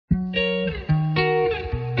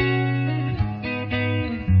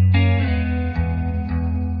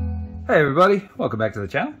Hey everybody, welcome back to the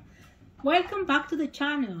channel. Welcome back to the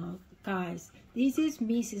channel, guys. This is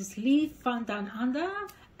Mrs. Lee Van Down Under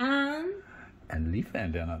and Lee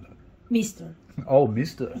Van Down Under. Mr. Oh,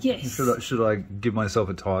 Mr. Yes. Should I give myself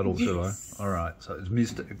a title? Yes. Should I? All right. So it's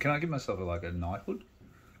Mr. Can I give myself like a knighthood?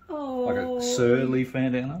 Oh, Like a Sir Lee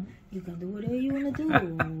Van Down Under? you can do whatever you want to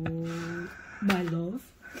do, my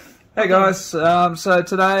love. Hey guys, so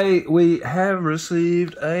today we have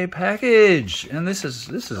received a package, and this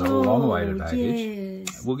is a long-awaited package.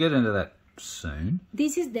 Yes. We'll get into that soon.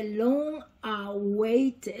 This is the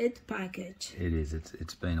long-awaited package. It is.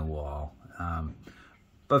 It's been a while.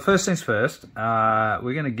 But first things first,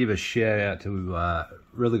 we're going to give a shout out to a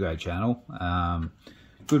really great channel,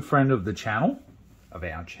 good friend of the channel, of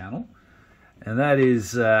our channel, and that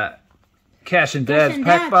is Cash and Dad's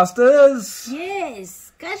Pack Busters. Yes.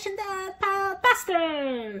 Cash and Dad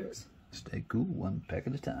Busters. Stay cool, one pack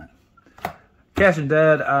at a time. Cash and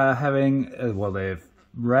Dad are having, well, they're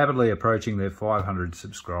rapidly approaching their 500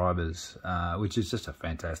 subscribers, which is just a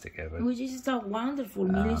fantastic effort. Which is a wonderful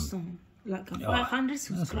milestone. Like 500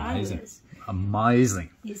 subscribers.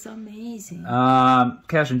 Amazing. It's amazing.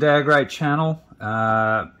 Cash and Dad, great channel.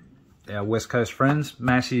 Our West Coast friends,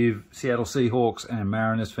 massive Seattle Seahawks and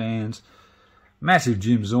Mariners fans. Massive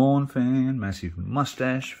Jim Zorn fan, massive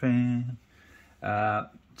Mustache fan.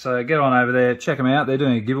 So get on over there, check them out. They're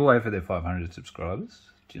doing a giveaway for their 500 subscribers.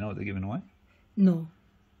 Do you know what they're giving away? No,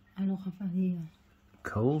 I don't have an idea.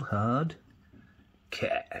 Cold hard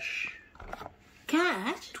cash.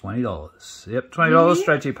 Cash? $20. Yep, $20 Really?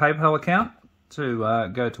 straight to your PayPal account to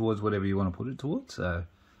go towards whatever you want to put it towards. So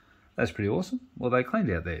that's pretty awesome. Well, they cleaned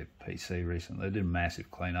out their PC recently. They did a massive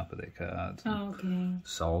cleanup of their cards. Oh, okay.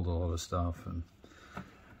 Sold a lot of stuff. And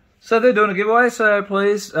so they're doing a giveaway. So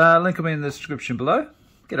please link them in the description below.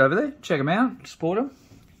 Get over there. Check them out. Support them.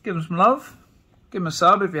 Give them some love. Give them a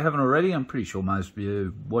sub if you haven't already. I'm pretty sure most of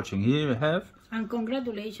you watching here have. And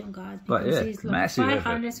congratulations, guys. But Because yeah, it's like massive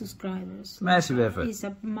 500 effort. subscribers. Massive effort. It's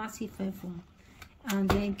a massive effort. And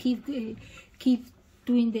then keep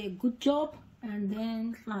doing the good job. And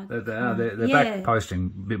then like They're back posting a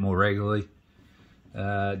bit more regularly.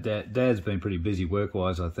 Dad's been pretty busy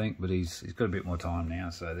work-wise, I think, but he's got a bit more time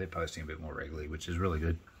now, so they're posting a bit more regularly, which is really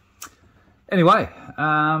good. Anyway,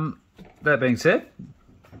 that being said,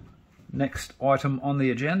 next item on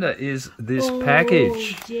the agenda is this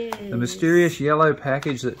package. Yes. The mysterious yellow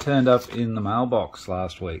package that turned up in the mailbox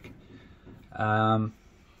last week.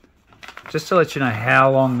 Just to let you know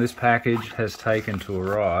how long this package has taken to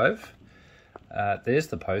arrive, there's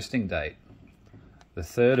the posting date, the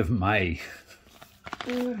 3rd of May.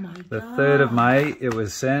 Oh my God. The 3rd of May it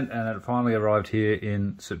was sent, and it finally arrived here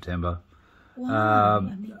in September. Wow.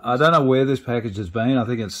 I don't know where this package has been. I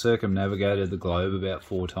think it's circumnavigated the globe about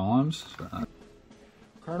 4 times.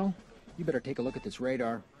 Colonel, you better take a look at this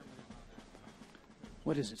radar.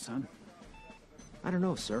 What is it, son? I don't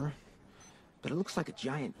know, sir. But it looks like a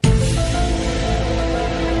giant...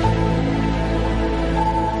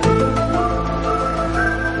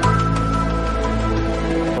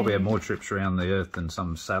 Probably have more trips around the Earth than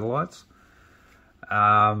some satellites.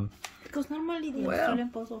 Because normally the Australian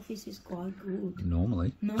post office is quite good.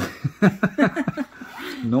 Normally. No?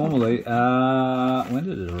 Normally. When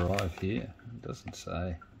did it arrive here? It doesn't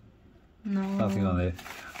say. No. Nothing on there.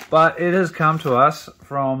 But it has come to us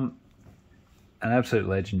from an absolute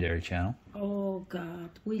legendary channel. Oh God,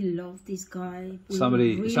 we love this guy. We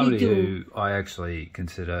Somebody really do. who I actually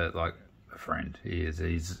consider like a friend. He's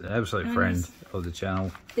an absolute friend of the channel.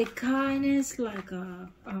 The kindness, like a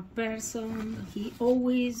person. He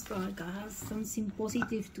always like has something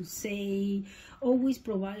positive to say. Always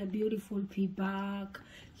provide a beautiful feedback.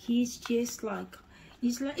 He's just like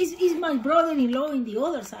he's my brother-in-law in the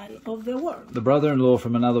other side of the world. The brother-in-law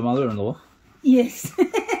from another mother-in-law. Yes.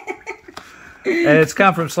 And it's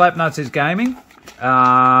come from Slapnutz Gaming.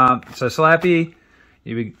 So Slappy,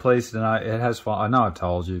 you'd be pleased to know it has. I know I've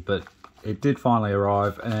told you, but it did finally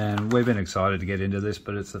arrive, and we've been excited to get into this.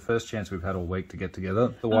 But it's the first chance we've had all week to get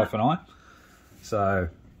together, the wife and I. So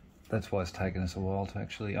that's why it's taken us a while to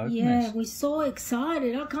actually open this. Yeah, we're so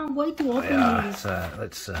excited. I can't wait to open this. So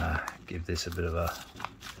let's give this a bit of a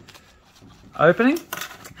opening.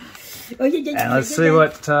 And let's see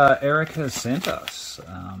what Eric has sent us.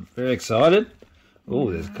 Very excited.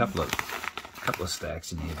 Oh, there's a couple of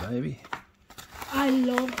stacks in here, baby. I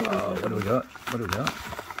love it. What do we got? What do we got?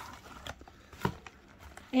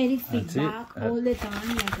 Any feedback all the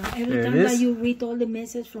time. Like every time that you read all the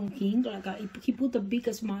messages from him, like he put a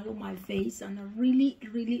big smile on my face, and I really,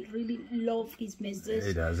 really, really love his message.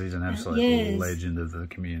 He does. He's an absolute legend of the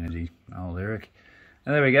community. Oh, Eric.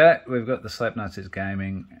 And there we go. We've got the Slapnutz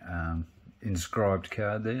Gaming inscribed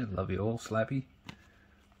card there. Love you all, Slappy.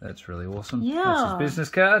 That's really awesome. Yeah. That's his business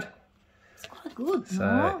card. It's quite good. So,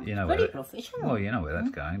 no? you know Very where professional. Well, you know where that's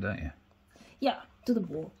going, don't you? Yeah, to the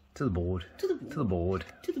board. To the board. To the board. To the board.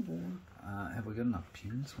 To the board. Have we got enough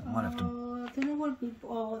pins? We might have to... I don't know what we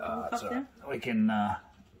have there. We can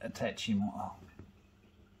attach him. Oh,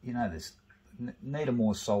 you know this. Need a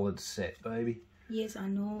more solid set, baby. Yes, I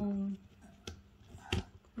know.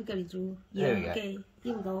 We got it through. Yeah, There we go. okay.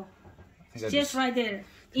 Here we go. I Just right there.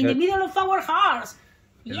 In the middle of our hearts.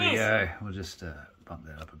 There Yes. we go. We'll just bump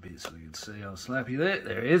that up a bit so we can see. I'll slap you there.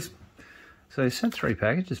 There he is. So he sent 3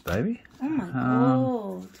 packages, baby. Oh my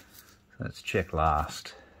god. So let's check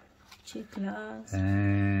last. Check class.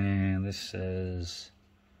 And this says,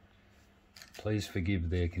 please forgive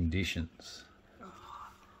their conditions.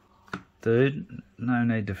 Dude, no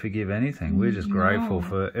need to forgive anything. We're just grateful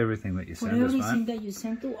for everything that you For sent us, everything mate. that you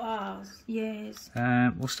sent to us. Yes.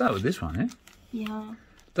 We'll start with this one, yeah? Yeah.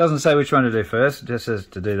 Doesn't say which one to do first. It just says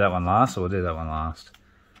to do that one last, or we'll do that one last.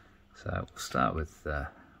 So we'll start with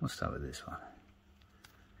this one.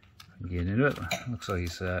 Get into it. Looks like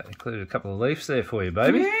he's included a couple of leaves there for you,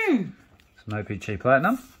 baby. Some OPG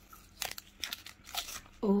Platinum.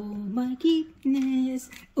 Oh my goodness.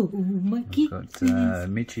 Oh my We've goodness. got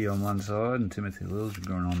Michi on one side and Timothy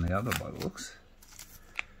Lilsgren on the other by the looks.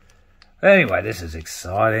 Anyway, this is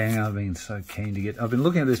exciting. I've been so keen to get... I've been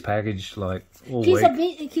looking at this package like all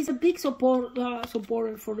week. He's a big supporter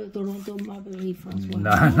for the Toronto Maple Leaf as well.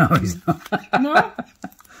 No, he's not. No?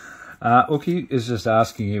 Uki is just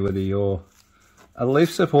asking you whether you're a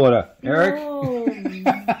Leaf supporter, Eric. No.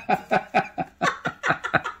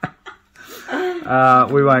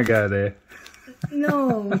 We won't go there.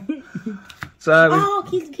 No. So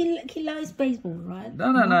he likes baseball, right?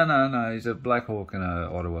 No. He's a Blackhawk and a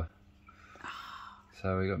Ottawa.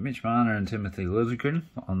 So we got Mitch Marner and Timothy Lilsgren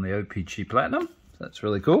on the OPG Platinum. That's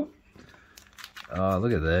really cool. Oh,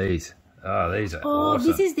 look at these. Oh, these are awesome.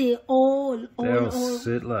 This is the all. Daryl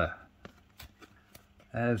Sittler.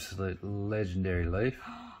 Absolute legendary leaf.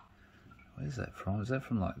 Where's that from? Is that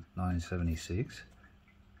from like 1976?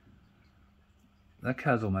 That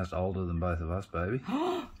card's almost older than both of us, baby.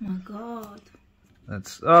 Oh my god.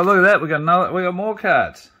 That's look at that. We got more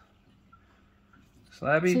cards.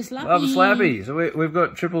 Slappy. So Slappy. Love Slappy. So we've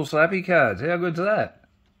got triple Slappy cards. How good's that?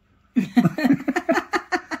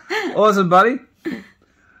 Awesome, buddy.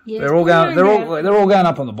 Yes, They're all going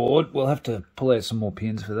up on the board. We'll have to pull out some more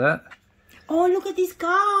pins for that. Oh, look at this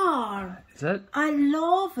card. Is that I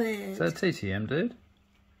love it. that TTM, dude?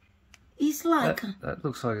 It's like That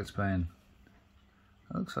looks like it's been.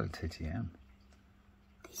 That looks like TTM.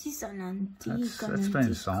 this is an antique. That's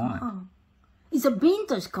been signed. Card. It's a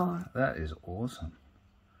vintage card. That is awesome.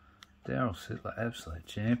 Daryl Sittler, absolute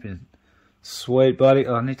champion. Sweet, buddy.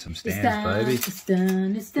 Oh, I need some stands, baby. It's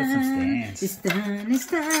done. Get some stands. It's done. It's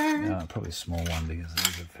done. No, probably a small one because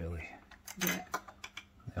these are fairly. Yeah.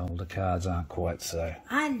 The older cards aren't quite so.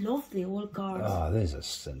 I love the old cards. Oh, these are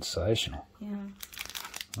sensational. Yeah.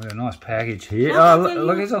 We got a nice package here. I'll Oh, tell you-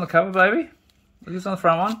 look who's on the cover, baby. Look who's on the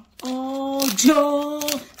front one. Oh, Joe,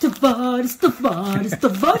 Tavares, Tavares,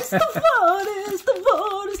 Tavares, Tavares,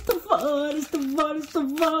 Tavares, Tavares, Tavares,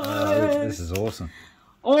 Tavares. This is awesome.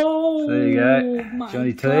 Oh, There you go. my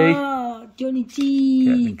Johnny T. God. Johnny T.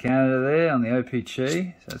 Captain Canada there on the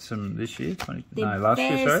OPG. So that's from this year, last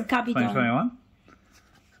year, best sorry, capital. 2021. So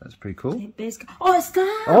that's pretty cool. The best. Oh, Stan.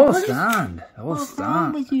 Oh, What is- stand. Oh, What's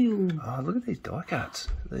wrong stand. with you? Oh, look at these die cuts.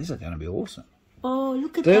 These are going to be awesome. Oh,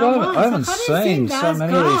 look at Dude, that I one. haven't seen so those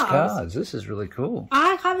many of these cards. This is really cool.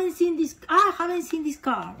 I haven't seen this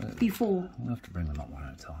card before. We'll have to bring them up one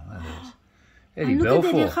at a time. There it is. And Eddie look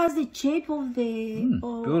at that, it Belfour. has the shape of the...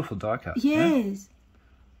 Beautiful die cut. Yeah? Yes.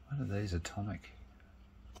 What are these? Atomic.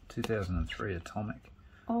 2003 Atomic.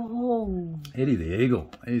 Oh. Eddie the Eagle.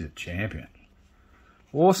 He's a champion.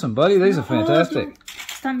 Awesome, buddy. These are fantastic.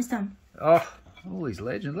 Stamp. Oh, all these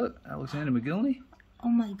legends. Look, Alexander McGillney. Oh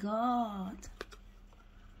my God.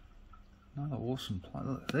 Another awesome play.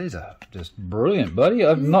 Look, these are just brilliant, buddy.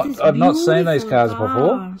 I've This is not seen these beautiful cards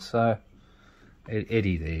before. card. So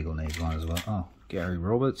Eddie the Eagle needs one as well. Oh, Gary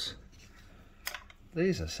Roberts.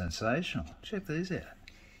 These are sensational. Check these out.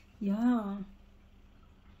 Yeah.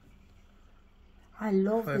 I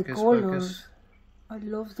love the Focus, color. focus. I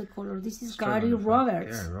love the color. This is Struggling Gary to find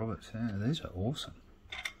Roberts. Gary Roberts, yeah, these are awesome.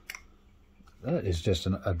 That is just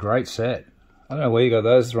a great set. I don't know where you got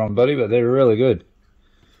those from, buddy, but they're really good.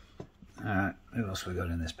 Alright, who else we got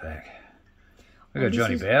in this pack? We got This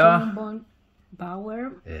Johnny is Bauer. John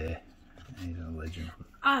Bauer. Yeah, he's a legend.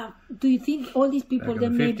 Do you think all these people Back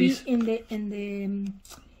in they the may be 50s?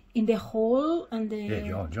 in the hall and the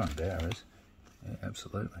Yeah, John Dower is. Yeah,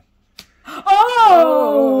 absolutely.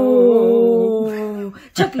 Oh!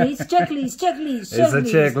 Checklist. It's a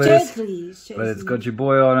checklist. But it's got your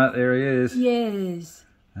boy on it. There he is. Yes.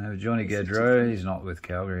 Johnny Gaudreau. He's not with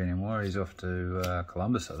Calgary anymore. He's off to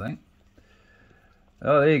Columbus, I think.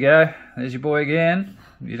 Oh, there you go. There's your boy again.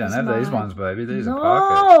 You don't have these ones, baby. These are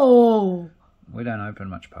Parkers. No! We don't open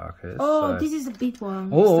much Parkers. Oh, so. this is a big one.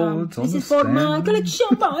 Oh, it's on this the is for stand. my collection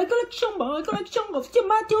of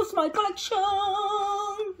tomatoes, my collection.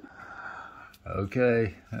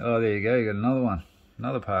 Okay. Oh, there you go. You got another one.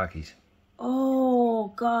 Another Parkies.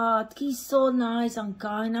 Oh, God. He's so nice and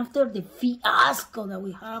kind after the fiasco that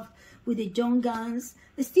we have with the John Guns.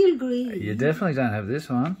 It's still great. You definitely don't have this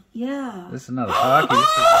one. Yeah. This is another Parky. This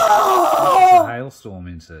is a hailstorm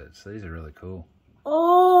inserts. These are really cool.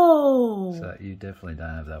 Oh. So you definitely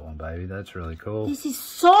don't have that one, baby. That's really cool. This is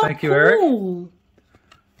so Thank you, cool. Eric.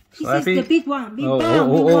 This Slappy. is the big one. Big one.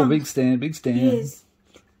 Oh, big stand. Yes.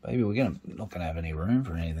 Baby, we're not gonna have any room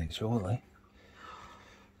for anything shortly.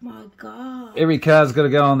 My God. Every card's got to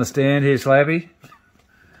go on the stand here, Slappy.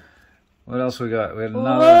 What else we got? We had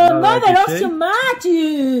another Austin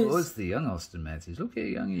Matthews. Oh, it's the young Austin Matthews. Look how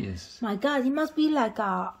young he is. My God, he must be like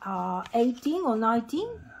 18 or 19.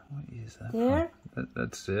 What year is that? There.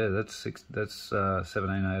 That's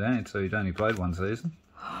 17, 18. So he'd only played one season.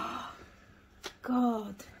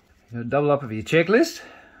 God. You double up of your checklist.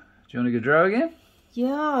 Do you want to go draw again?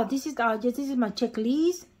 Yeah, this is my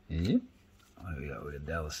checklist. Yeah. What do we got? We got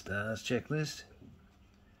Dallas Stars checklist.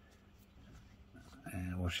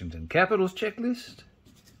 And Washington Capitals checklist.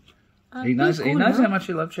 He knows how much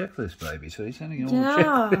you love checklists, baby. So he's sending you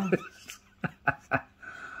all the checklists.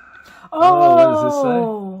 Oh, what does this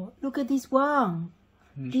say? Look at this one.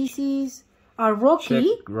 This is a Rocky.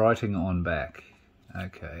 Check writing on back.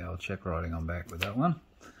 Okay, I'll check writing on back with that one.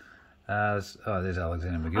 There's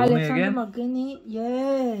Alexander McGillney again. McGillney,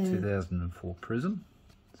 yeah. 2004 Prism.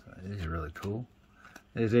 So these are really cool.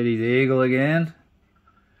 There's Eddie the Eagle again.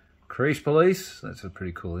 Crease Police. That's a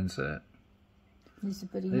pretty cool insert. These are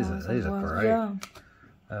pretty These nice. are great. Yeah.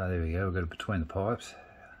 There we go. We've got it between the pipes.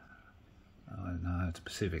 Oh, no, it's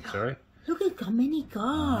Pacific, sorry. Look at how many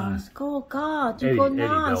cards. Go, God. Eddie You go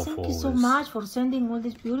nice. Balfour Thank you so much for sending all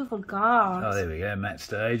these beautiful cards. Oh, there we go. Matt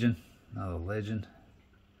Stajan. Another legend.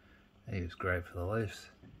 He was great for the Leafs.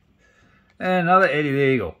 And another Eddie the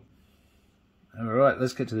Eagle. All right,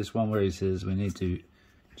 let's get to this one where he says we need to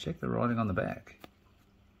check the writing on the back.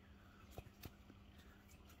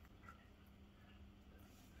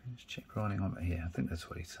 Just check writing on here. I think that's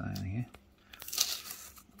what he's saying here.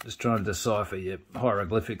 Just trying to decipher your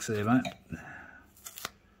hieroglyphics there, mate. So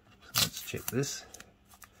let's check this.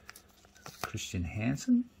 Christian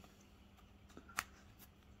Hansen.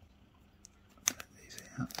 These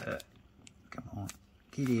out. Come on,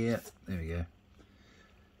 get out. There we go.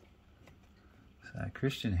 So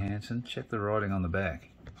Christian Hansen. Check the writing on the back.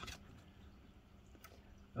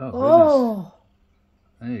 Oh,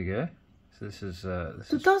 goodness. There you go. So this is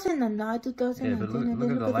 2009, 2019. yeah, but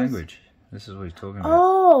look at the language. This is what he's talking about.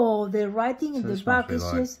 Oh, the writing in the this back must be is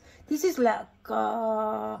like- just. This is like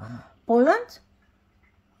Poland?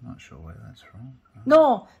 I'm not sure where that's from.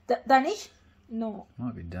 No, Danish? No,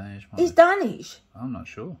 Might be Danish. Might it's be, Danish. I'm not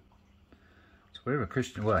sure. So wherever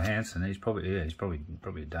Christian, Hansen, he's probably a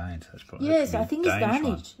Dane. So that's probably Yes, that I could think be it's Danish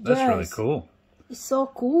one. Danish. That's really Yes. cool. It's so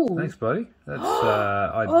cool. Thanks, buddy. That's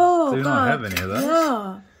I Oh, do God. not have any of those.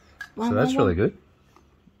 Yeah. So that's really good.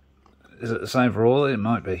 Is it the same for all? It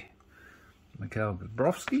might be. Mikhail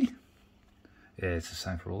Bobrovsky. Yeah, it's the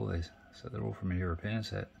same for all of these. So they're all from a European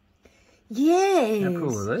set. Yes. How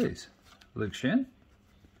cool are these? Luke Shen.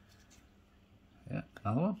 Yeah,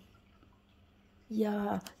 another one.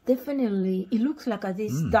 Yeah, definitely. It looks like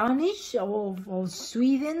this Danish or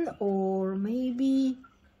Sweden or maybe.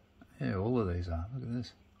 Yeah, all of these are. Look at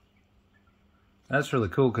this. That's really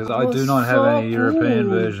cool because Oh, I do not have so any European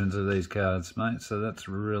cool. versions of these cards, mate. So that's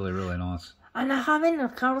really, really nice. And I have a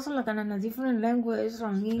cards like in a different language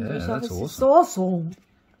from English. that's It's awesome. awesome.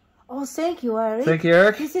 Oh, thank you, Eric. Thank you,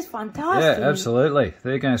 Eric. This is fantastic. Yeah, absolutely.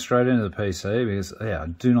 They're going straight into the PC because, I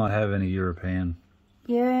do not have any European.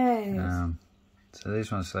 Yes. So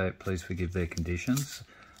these ones say, please forgive their conditions.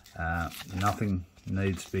 Nothing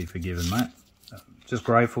needs to be forgiven, mate. Just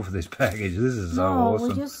grateful for this package. This is so awesome.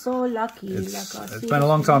 We're just so lucky. It's been a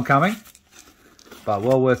long time coming, but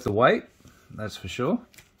well worth the wait, that's for sure.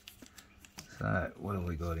 So what have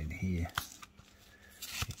we got in here?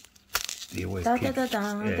 He always keeps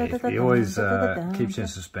you in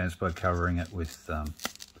suspense by covering it with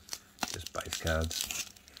just base cards.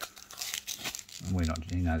 We're not.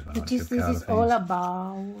 He knows we're not This Chip Carter is fans. all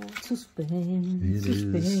about suspense.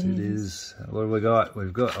 It is. What have we got?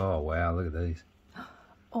 We've got. Oh wow! Look at these.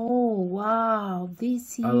 Oh wow!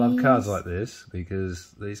 This is. I love cards like this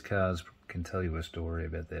because these cards can tell you a story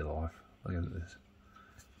about their life. Look at this.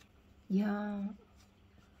 Yeah.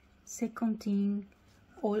 Second thing,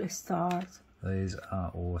 all stars. These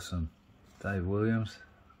are awesome. Dave Williams.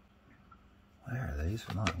 Where are these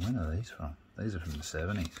from? Like, when are these from? These are from the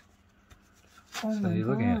 70s. Oh So my you're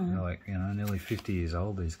looking God. at, like, you know, nearly 50 years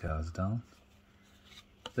old these cards, done.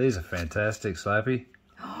 These are fantastic, Slappy.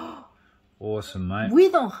 Awesome, mate. We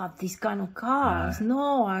don't have this kind of cards,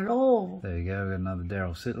 no, at all. There you go, we've got another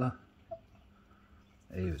Daryl Sittler.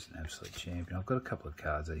 He was an absolute champion. I've got a couple of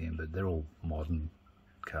cards of him, but they're all modern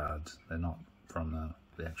cards. They're not from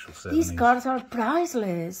the actual 70s. These cards are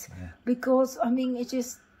priceless because I mean it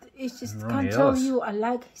just Ronnie can't tell Ellis. you. I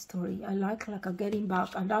like history. I like a getting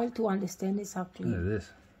back. I like to understand exactly. Look at this.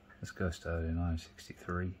 Let's go start in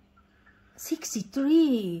 1963.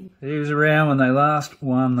 63. He was around when they last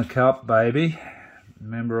won the cup, baby.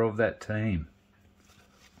 Member of that team.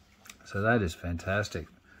 So that is fantastic.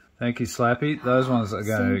 Thank you, Slappy. Those ones are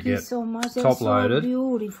going to Thank you get so much. They're top loaded so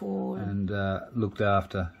beautiful. and looked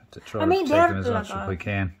after to try I mean, to protect them they're as much like as we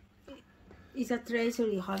can. It's a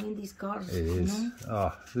treasury having these cards. It you is. know?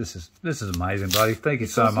 Oh, this is amazing, buddy. Thank you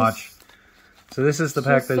so Because much. So this is the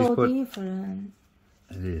pack that he's so put. different.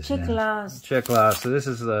 It is. Check yeah. last. Check last. So this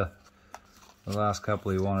is the last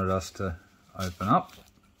couple he wanted us to open up.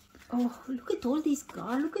 Oh, look at all these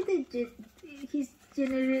cards. Look at his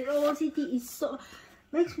generosity is so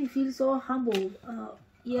makes me feel so humble.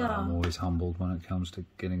 Yeah. I'm always humbled when it comes to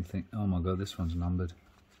getting things. Oh my God, this one's numbered.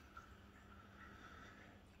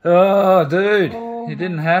 Oh, dude, you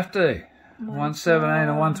didn't have to. 117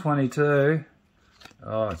 and 122.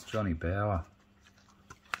 Oh, it's Johnny Bower.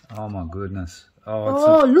 Oh my goodness.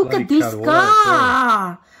 Oh, look at this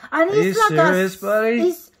car. And Are you it's like serious,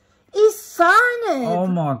 buddy? It's signed. Oh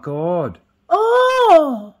my God.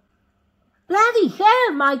 Oh, bloody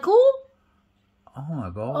hell, Michael. Oh my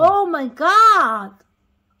God. Oh my God.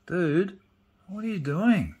 Dude, what are you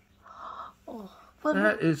doing? But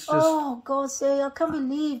That is just... oh, God's sake, I can't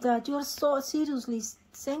believe that. You're so seriously.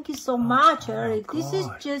 Thank you so much, Eric. This is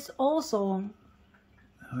God. just awesome.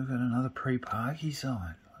 We've got another pre-Parky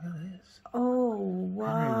sign. Look at this. Oh,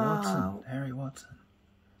 wow. Harry Watson.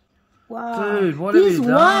 Wow. Dude, what have you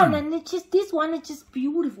done? And it's just this one is just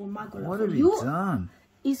beautiful, Michael. What For have you done?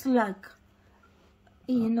 It's like,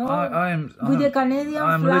 you know, I'm with the Canadian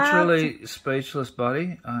I'm flag. literally speechless,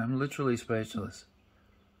 buddy. I'm literally speechless.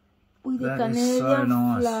 With the That is Canadian so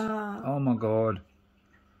nice. flag. Oh my God.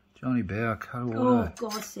 Johnny Bower, cut Oh, water.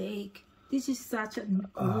 God's sake. This is such a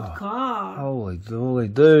good car. Holy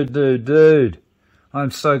dooly. Dude. I'm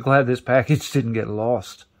so glad this package didn't get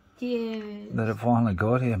lost. Yeah. That it finally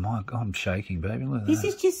got here. My God, I'm shaking, baby. Look at This that.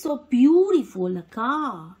 is just so beautiful, the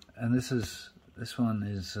car. And this one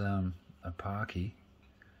is a Parky.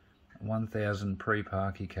 1,000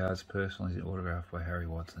 pre-Parky cards personally autographed by Harry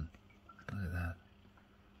Watson. Look at that.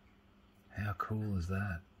 How cool is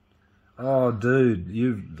that? Oh, dude,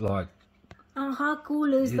 you've like... And how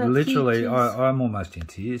cool is that? Literally, I'm almost in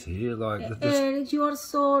tears here. Like, Eric, you are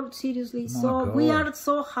so seriously we God. are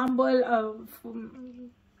so humble.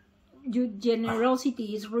 Your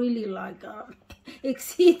generosity is really like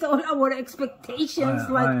exceed all our expectations. I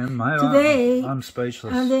like am, mate. today, I'm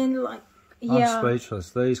speechless. and then like yeah. I'm speechless.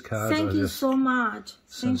 These cards Thank are you just so much.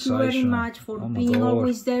 Thank you very sensational. much for Oh my being God.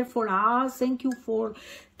 always there for us. Thank you for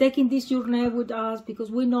taking this journey with us, because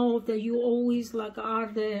we know that you always like are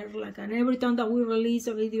there. Like, and every time that we release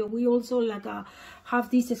a video, we also like have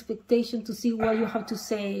this expectation to see what you have to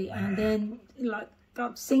say, and then like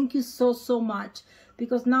thank you so much,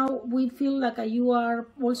 because now we feel like you are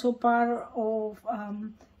also part of.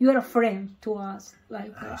 You are a friend to us,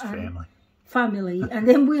 like family, and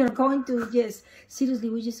then we are going to seriously,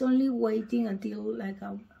 we're just only waiting until like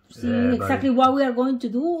seeing exactly what we are going to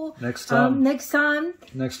do next time. Next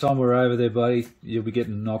time we're over there, buddy, you'll be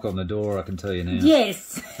getting a knock on the door. I can tell you now.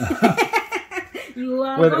 Yes. You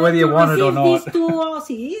are whether you want it or not. These two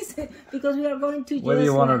Aussies, because we are going to whether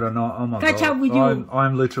you want it or not. Oh my catch God. up with you.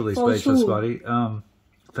 I'm literally speechless, sure. buddy.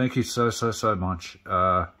 Thank you so much.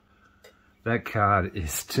 That card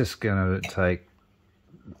is just gonna take.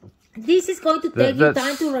 This is going to take you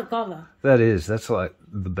time to recover. That's like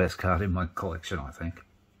the best card in my collection, I think.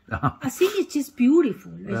 I think it's just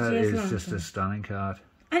beautiful. That is just a stunning card.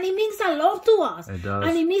 And it means a lot to us. It does.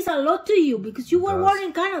 And it means a lot to you, because you were born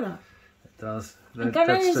in Canada. It does. And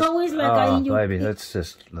Canada is always like baby, that's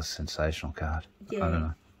just a sensational card. Yeah. I don't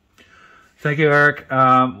know. Thank you, Eric.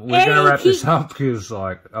 We're going to wrap this up because,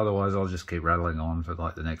 like, otherwise I'll just keep rattling on for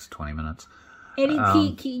like the next 20 minutes.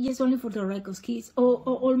 Eric, he just only for the records. He's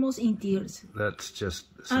almost in tears. That's just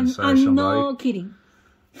sensational, I'm no buddy. kidding.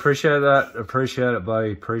 Appreciate that. Appreciate it,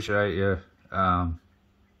 buddy. Appreciate you.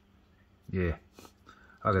 Yeah.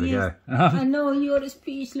 I gotta go. I know you're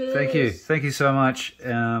speechless. Thank you. Thank you so much.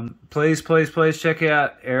 Please check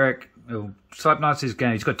out Eric. Slapnutz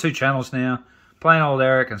Gaming. He's got 2 channels now. Plain Old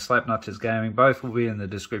Eric and Slapnutz Gaming. Both will be in the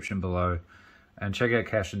description below. And check out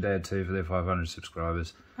Cash and Dad too for their 500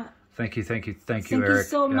 subscribers. Thank you, Eric. Thank you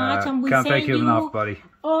so much. And we can't send thank you enough, buddy.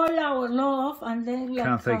 All our love and then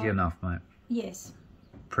Can't thank you enough, mate. Yes.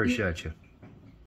 Appreciate you.